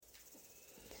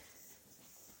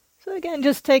So again,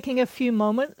 just taking a few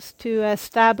moments to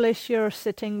establish your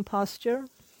sitting posture.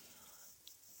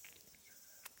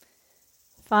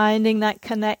 Finding that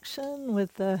connection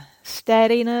with the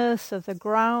steadiness of the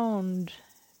ground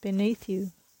beneath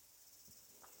you.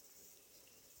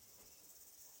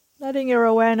 Letting your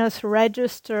awareness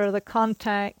register the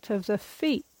contact of the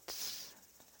feet,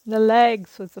 the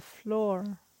legs with the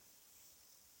floor.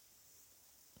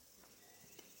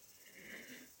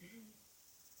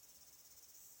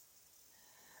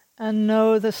 And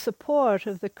know the support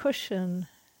of the cushion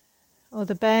or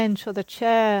the bench or the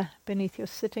chair beneath your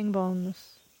sitting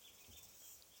bones.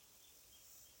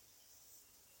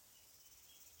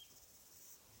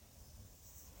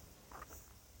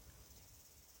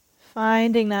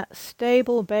 Finding that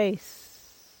stable base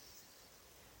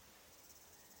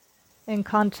in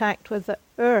contact with the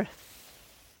earth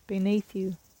beneath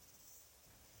you.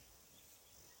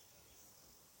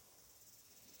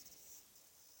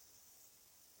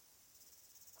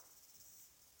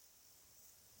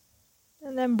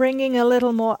 And then bringing a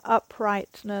little more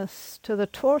uprightness to the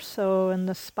torso and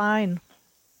the spine.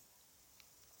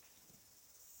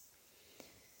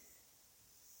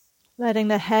 Letting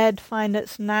the head find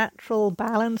its natural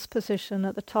balance position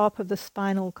at the top of the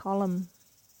spinal column.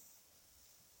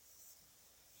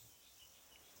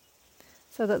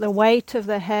 So that the weight of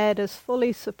the head is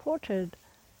fully supported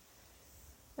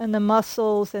and the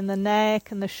muscles in the neck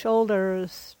and the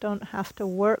shoulders don't have to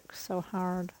work so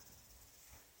hard.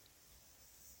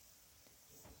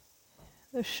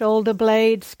 The shoulder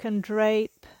blades can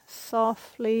drape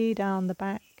softly down the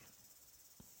back.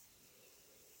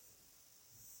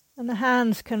 And the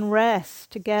hands can rest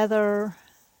together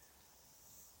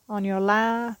on your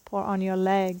lap or on your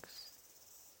legs.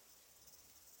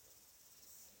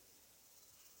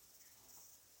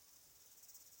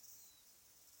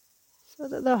 So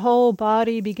that the whole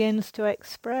body begins to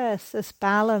express this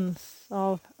balance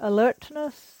of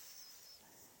alertness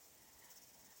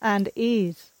and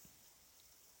ease.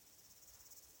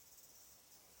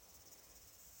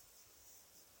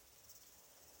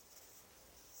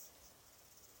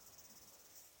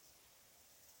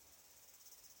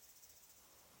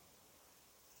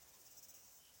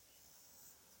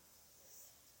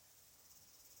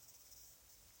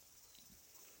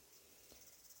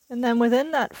 And then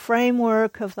within that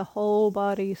framework of the whole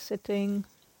body sitting,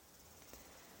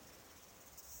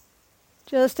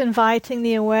 just inviting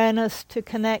the awareness to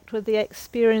connect with the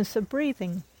experience of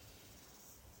breathing.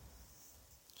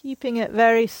 Keeping it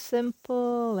very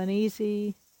simple and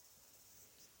easy.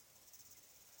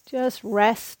 Just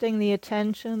resting the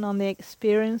attention on the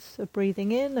experience of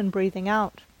breathing in and breathing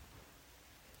out.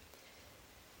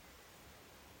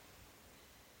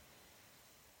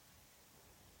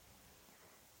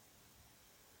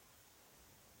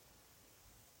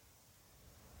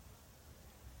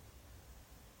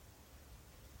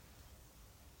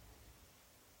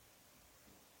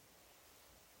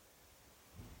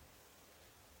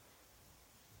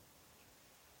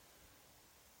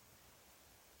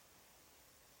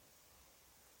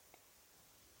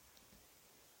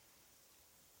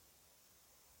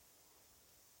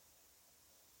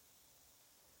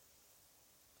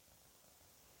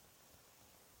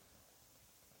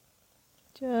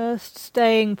 Just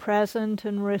staying present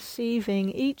and receiving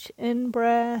each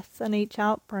in-breath and each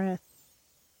out-breath.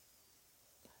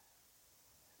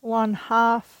 One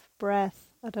half breath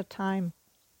at a time.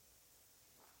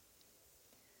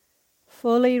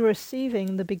 Fully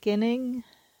receiving the beginning,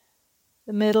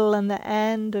 the middle and the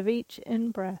end of each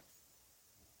in-breath.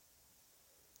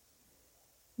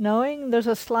 Knowing there's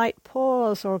a slight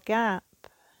pause or gap.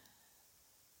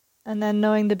 And then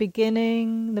knowing the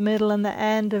beginning, the middle and the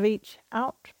end of each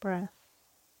out-breath.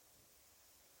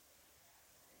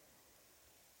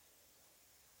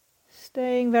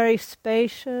 Staying very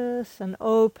spacious and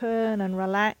open and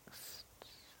relaxed.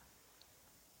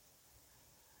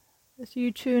 As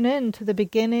you tune in to the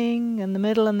beginning and the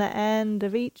middle and the end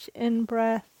of each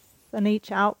in-breath and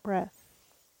each out-breath.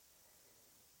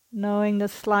 Knowing the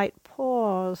slight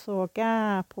pause or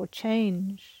gap or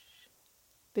change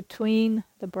between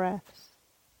the breaths.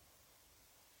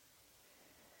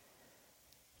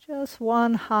 Just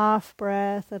one half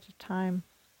breath at a time.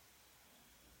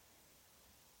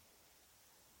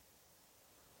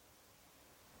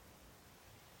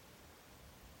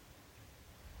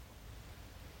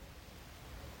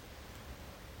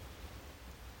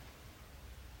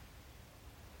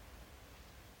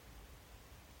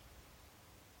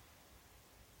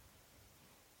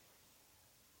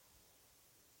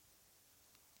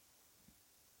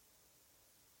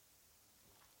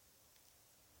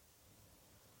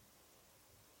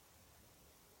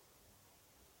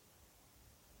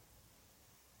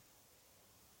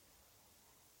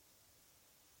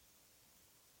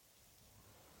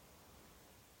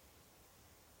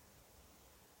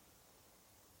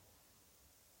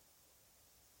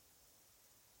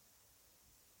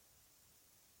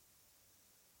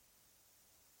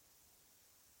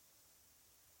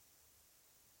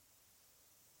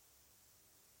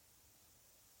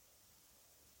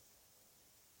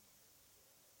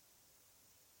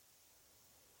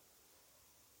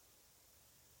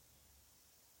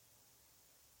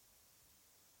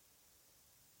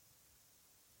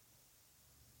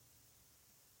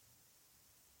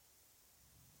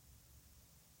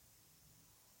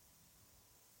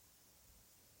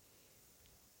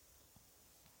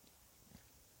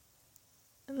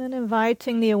 then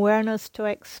inviting the awareness to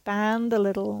expand a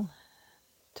little,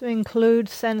 to include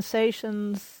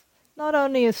sensations not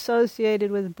only associated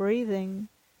with breathing,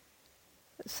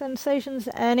 but sensations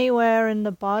anywhere in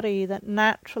the body that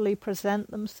naturally present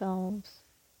themselves.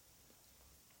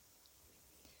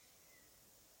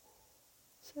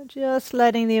 So just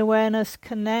letting the awareness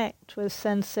connect with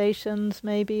sensations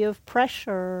maybe of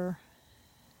pressure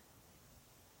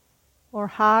or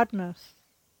hardness,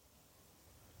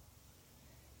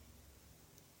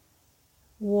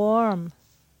 warm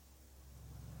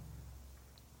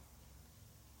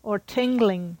or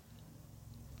tingling,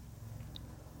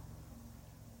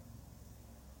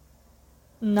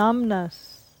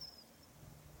 numbness,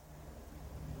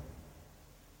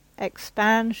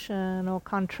 expansion or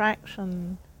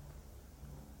contraction,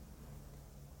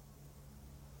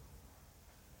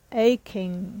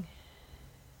 aching,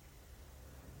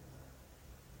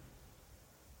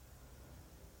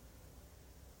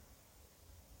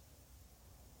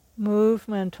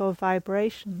 movement or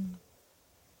vibration.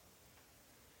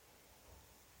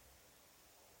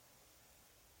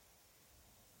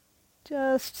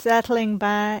 Just settling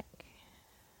back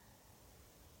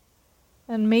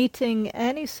and meeting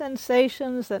any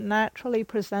sensations that naturally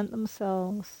present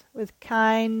themselves with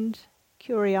kind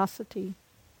curiosity.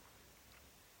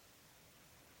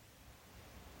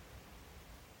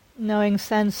 Knowing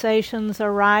sensations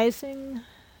arising,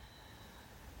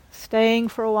 staying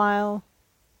for a while,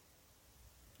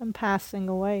 and passing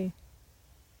away.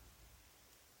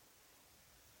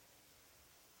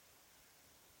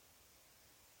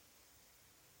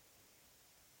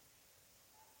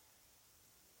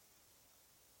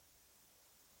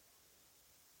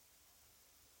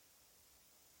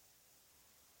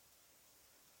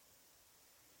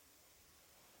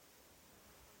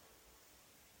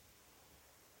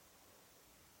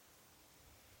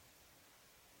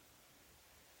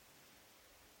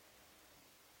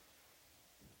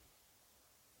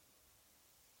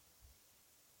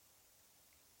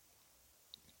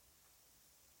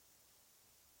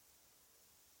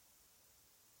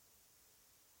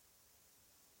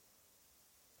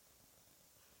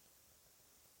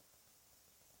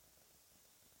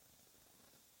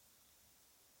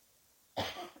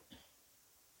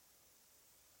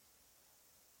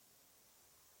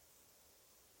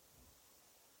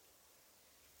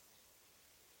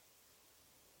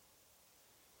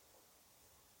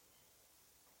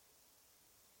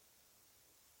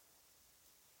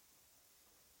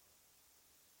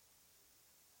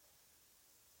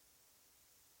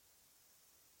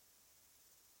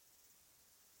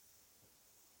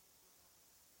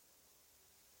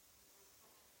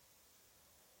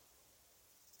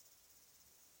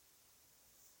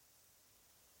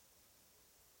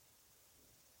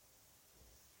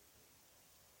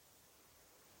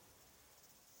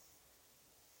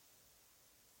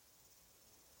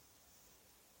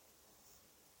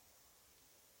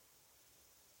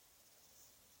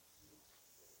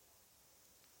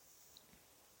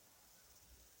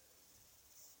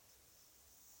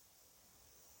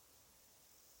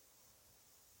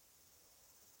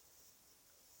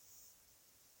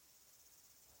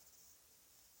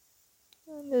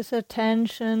 And this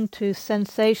attention to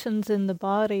sensations in the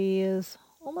body is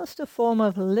almost a form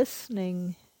of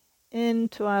listening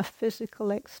into our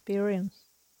physical experience.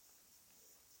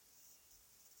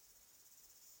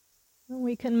 And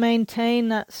we can maintain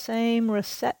that same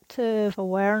receptive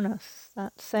awareness,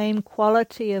 that same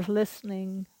quality of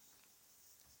listening,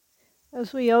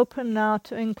 as we open now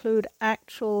to include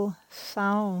actual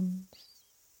sounds.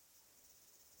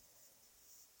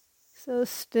 So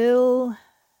still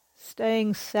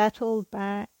staying settled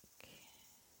back,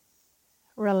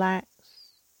 relaxed,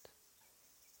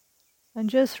 and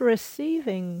just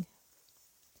receiving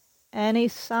any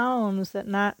sounds that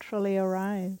naturally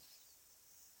arise.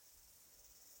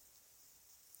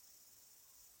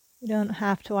 You don't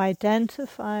have to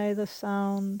identify the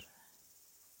sound,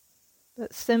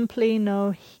 but simply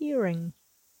know hearing,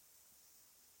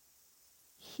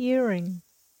 hearing,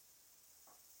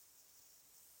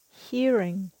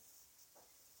 hearing,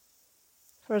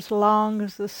 for as long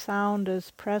as the sound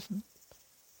is present.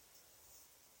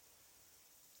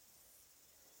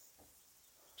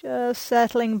 Just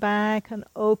settling back and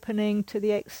opening to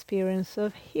the experience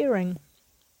of hearing.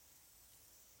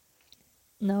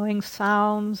 Knowing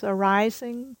sounds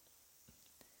arising,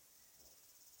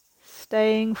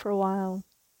 staying for a while,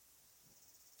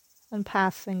 and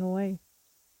passing away.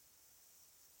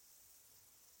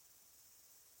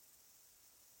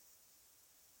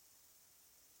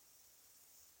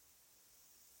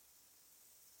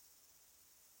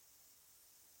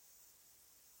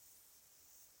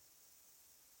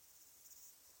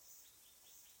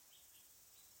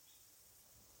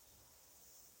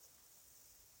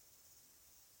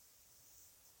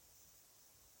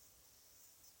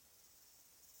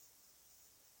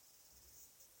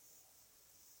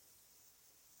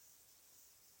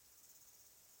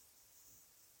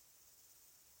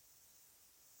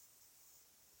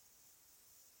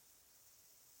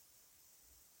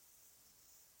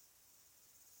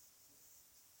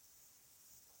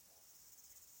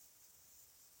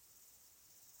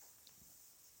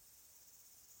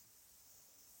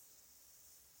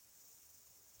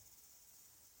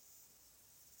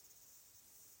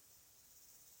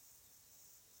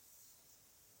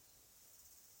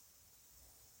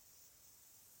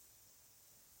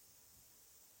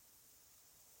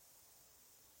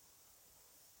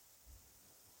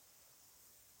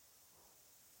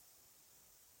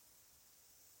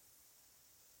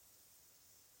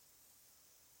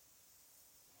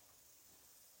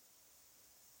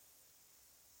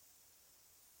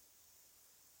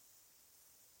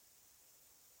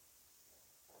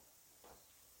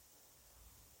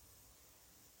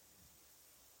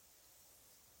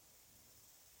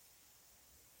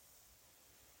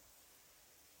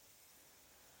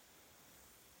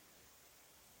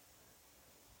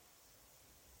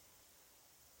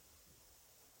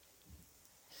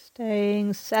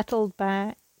 Staying settled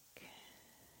back,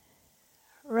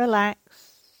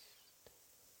 relaxed,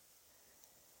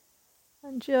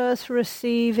 and just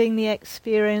receiving the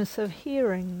experience of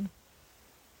hearing,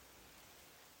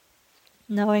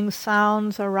 knowing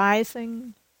sounds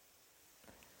arising,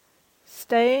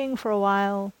 staying for a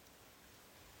while,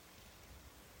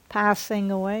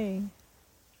 passing away.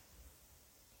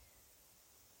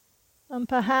 And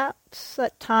perhaps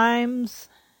at times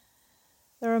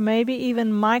there are maybe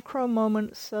even micro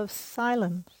moments of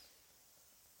silence.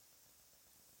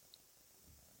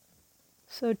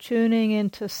 So tuning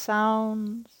into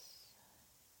sounds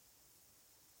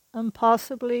and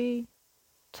possibly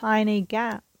tiny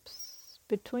gaps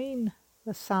between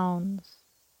the sounds,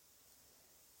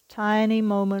 tiny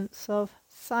moments of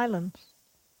silence.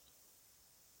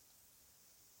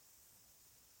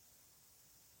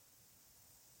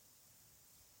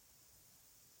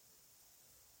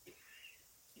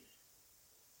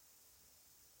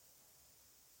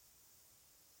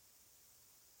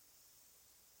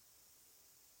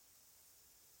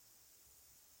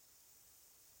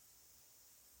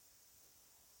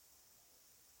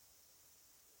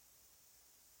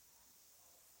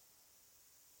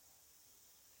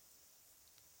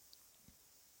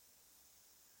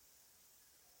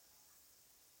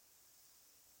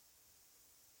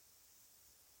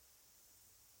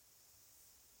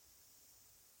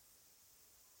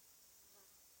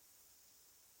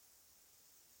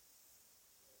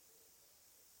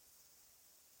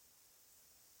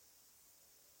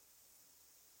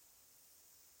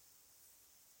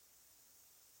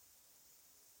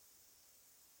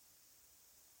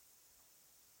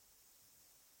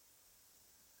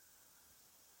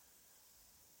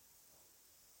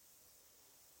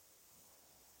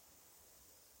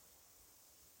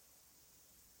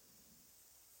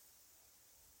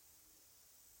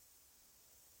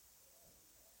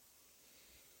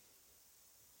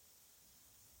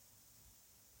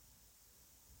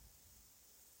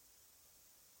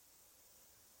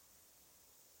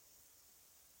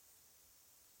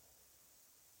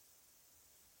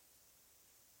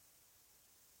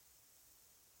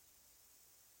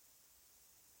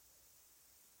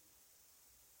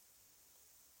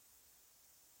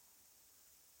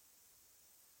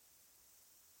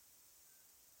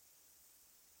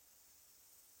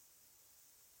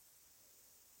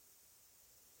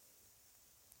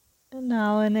 And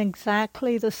now in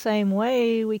exactly the same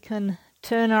way, we can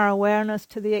turn our awareness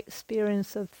to the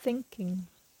experience of thinking.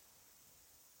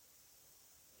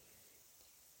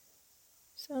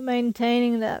 So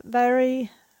maintaining that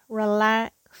very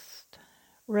relaxed,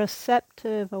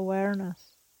 receptive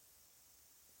awareness.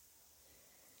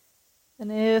 And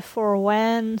if or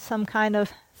when some kind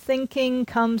of thinking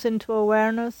comes into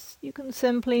awareness, you can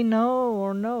simply know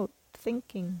or note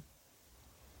thinking,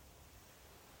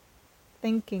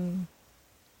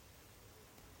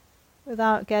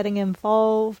 without getting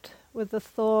involved with the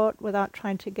thought, without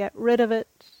trying to get rid of it,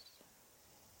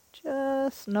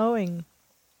 just knowing,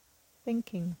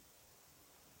 thinking,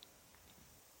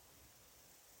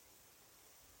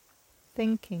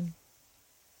 thinking,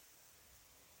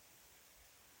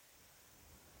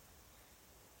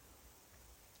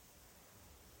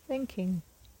 thinking.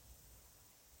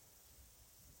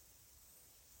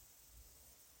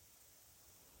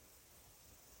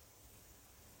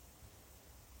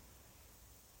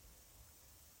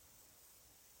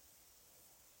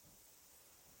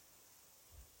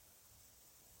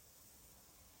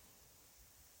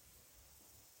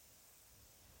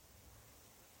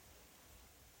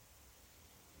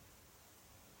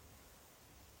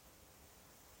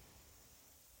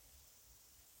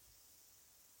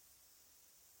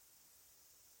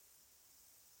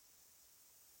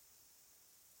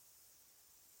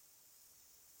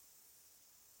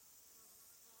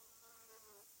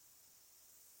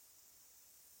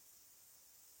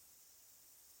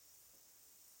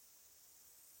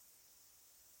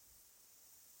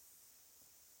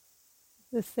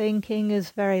 The thinking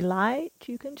is very light.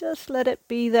 You can just let it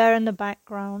be there in the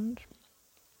background.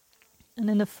 And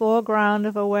in the foreground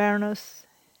of awareness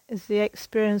is the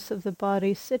experience of the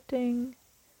body sitting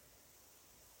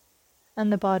and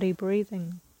the body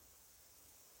breathing.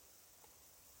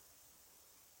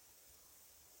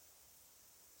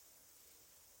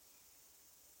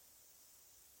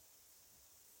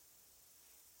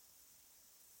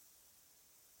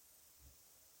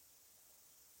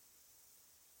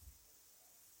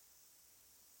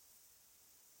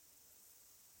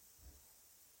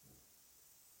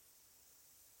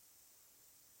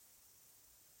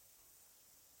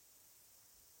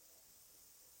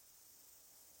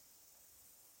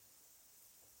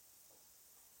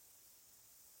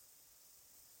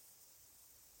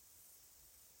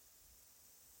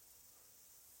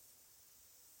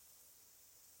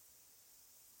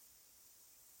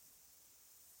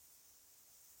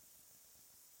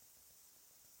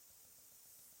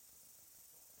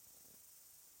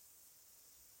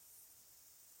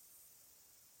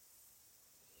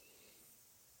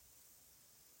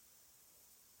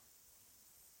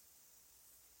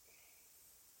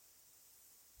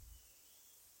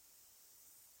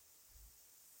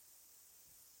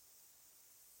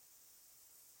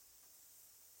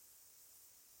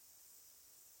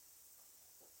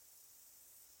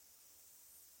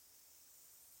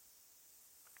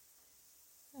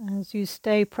 As you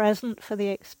stay present for the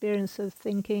experience of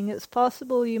thinking, it's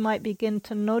possible you might begin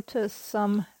to notice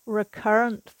some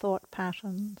recurrent thought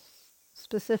patterns,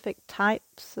 specific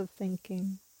types of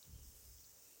thinking.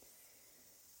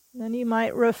 Then you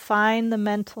might refine the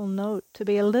mental note to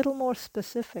be a little more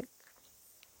specific.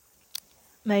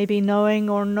 Maybe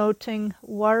knowing or noting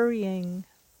worrying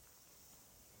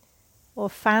or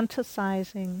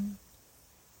fantasizing,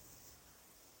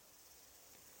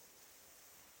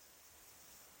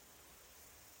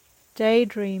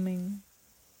 daydreaming,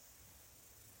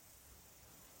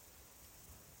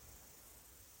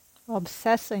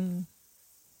 obsessing,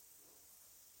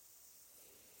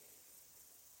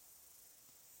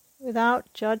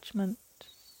 without judgment,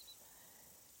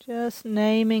 just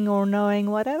naming or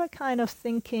knowing whatever kind of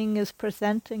thinking is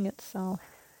presenting itself.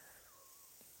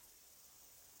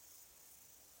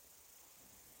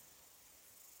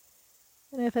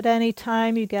 And if at any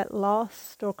time you get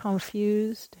lost or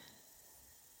confused,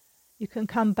 you can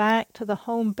come back to the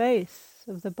home base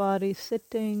of the body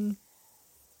sitting,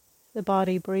 the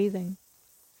body breathing.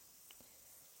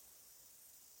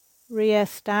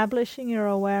 Re-establishing your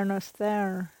awareness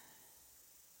there.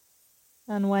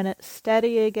 And when it's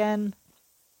steady again,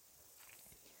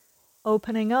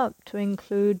 opening up to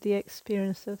include the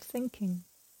experience of thinking.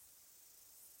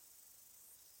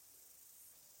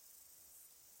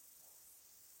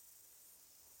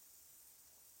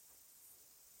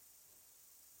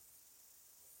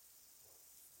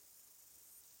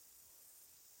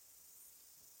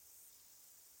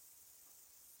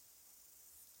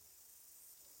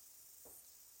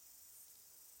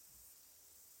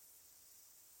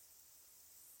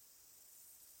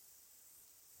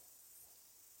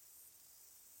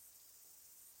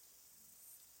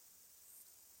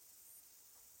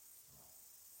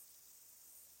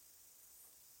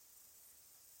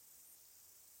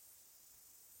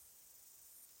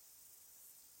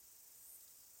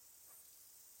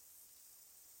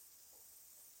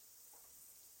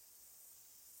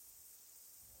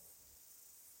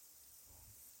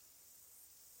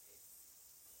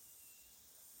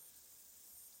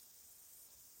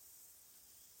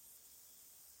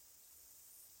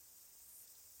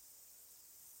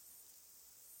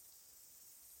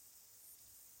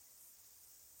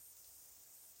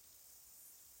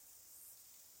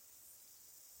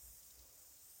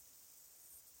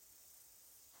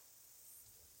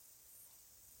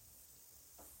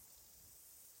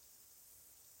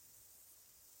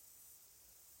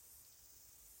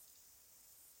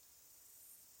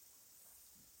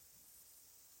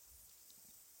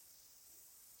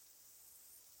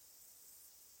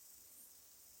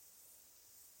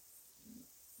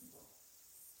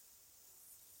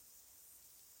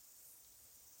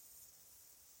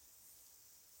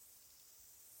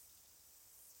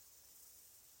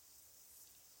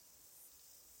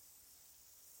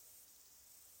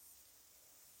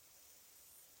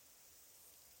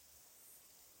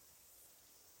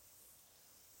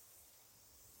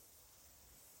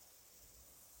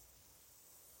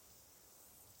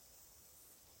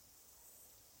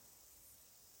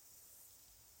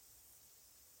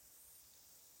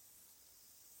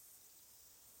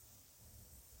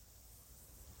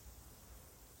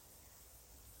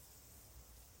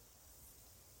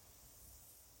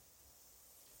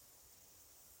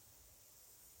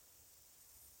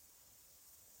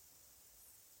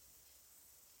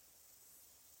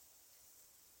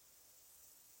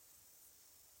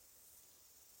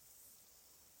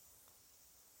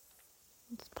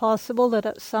 It's possible that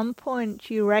at some point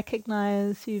you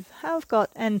recognize you have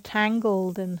got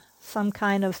entangled in some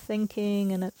kind of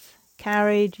thinking and it's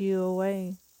carried you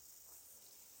away.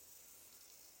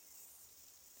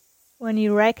 When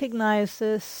you recognize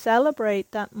this,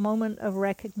 celebrate that moment of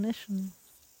recognition.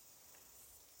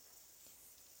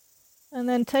 And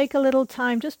then take a little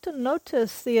time just to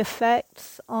notice the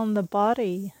effects on the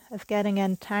body of getting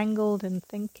entangled in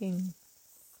thinking.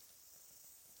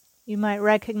 You might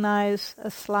recognize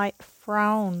a slight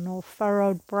frown or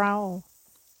furrowed brow.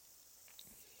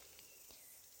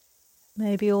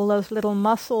 Maybe all those little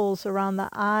muscles around the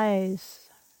eyes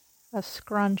are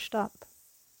scrunched up.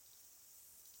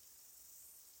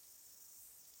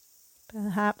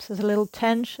 Perhaps there's a little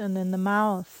tension in the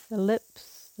mouth, the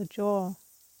lips, the jaw.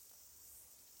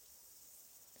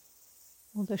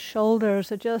 Or the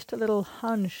shoulders are just a little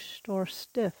hunched or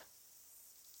stiff.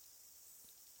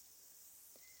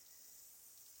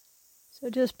 So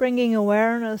just bringing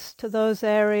awareness to those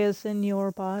areas in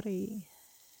your body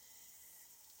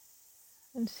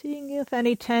and seeing if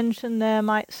any tension there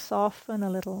might soften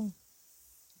a little.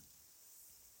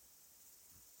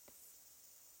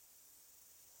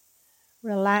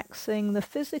 Relaxing the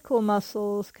physical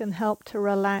muscles can help to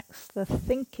relax the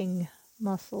thinking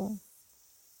muscle.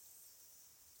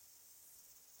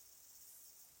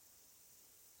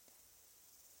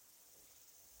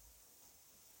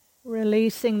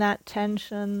 Releasing that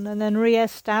tension and then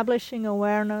re-establishing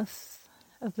awareness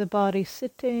of the body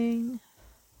sitting,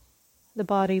 the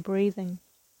body breathing.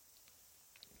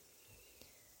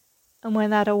 And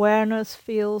when that awareness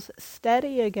feels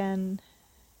steady again,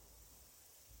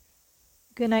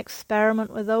 you can experiment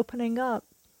with opening up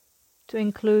to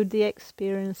include the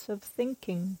experience of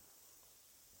thinking.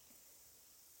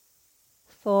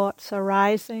 Thoughts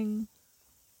arising,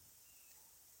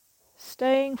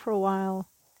 staying for a while,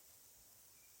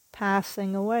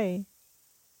 passing away.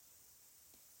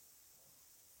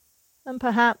 And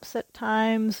perhaps at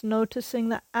times noticing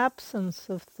the absence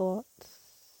of thoughts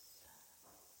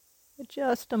for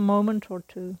just a moment or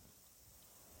two.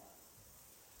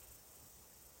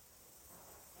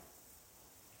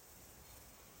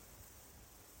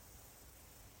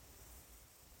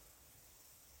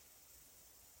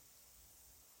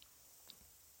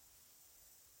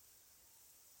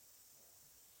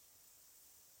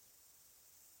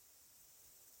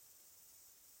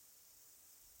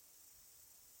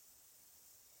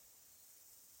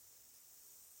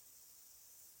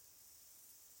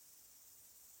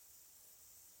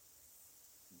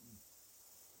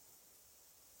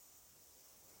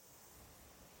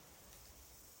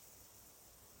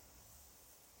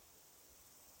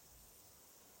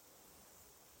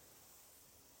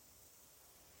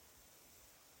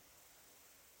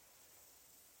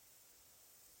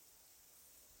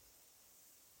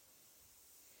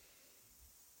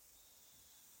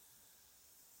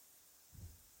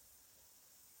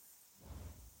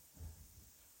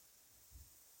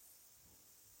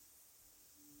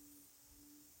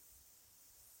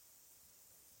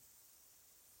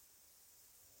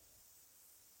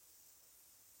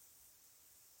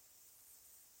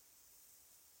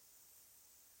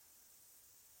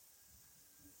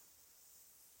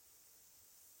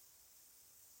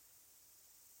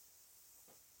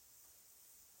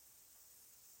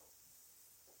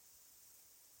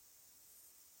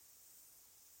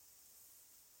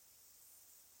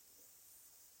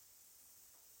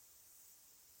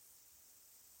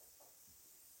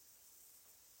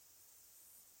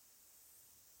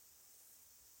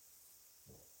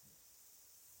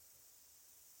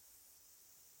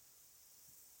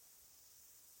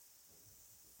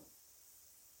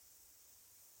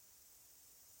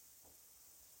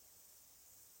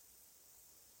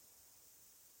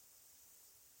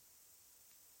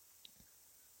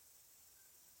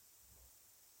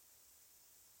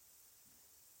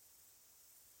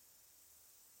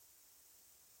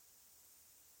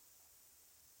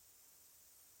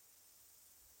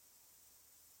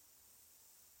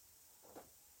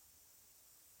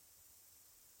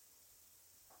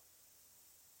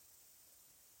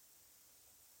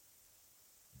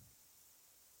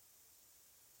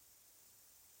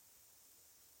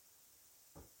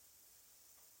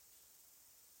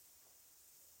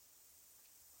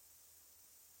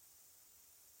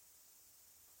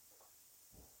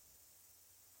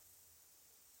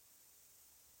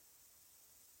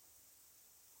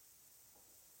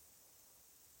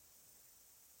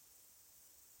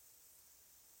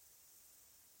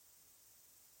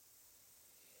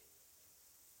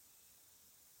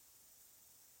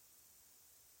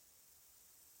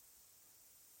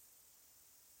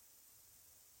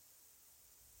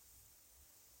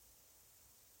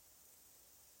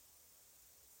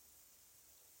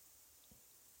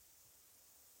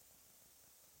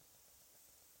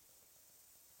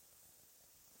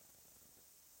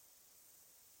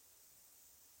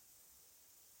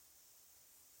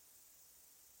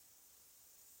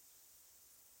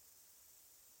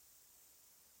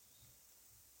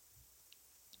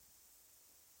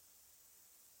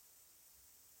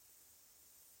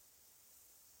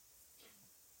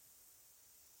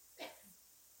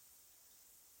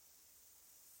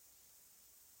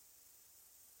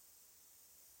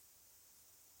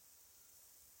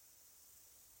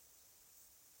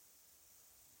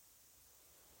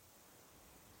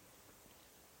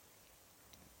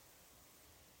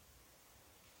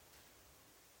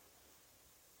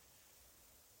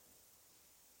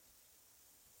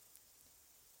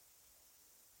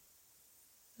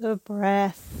 The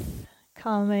breath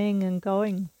coming and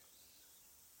going.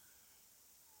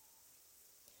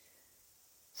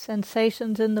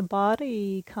 Sensations in the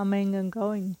body coming and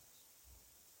going.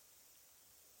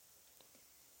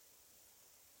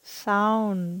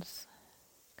 Sounds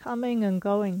coming and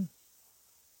going.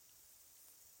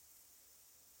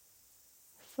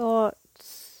 Thoughts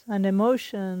and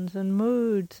emotions and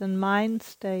moods and mind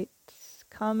states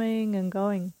coming and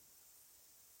going.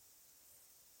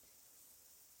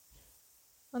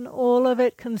 And all of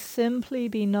it can simply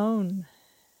be known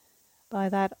by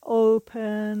that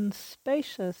open,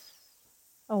 spacious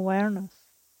awareness.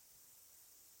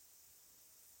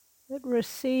 It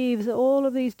receives all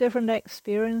of these different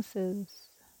experiences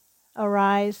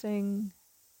arising,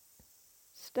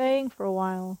 staying for a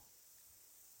while,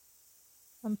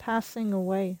 and passing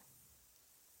away.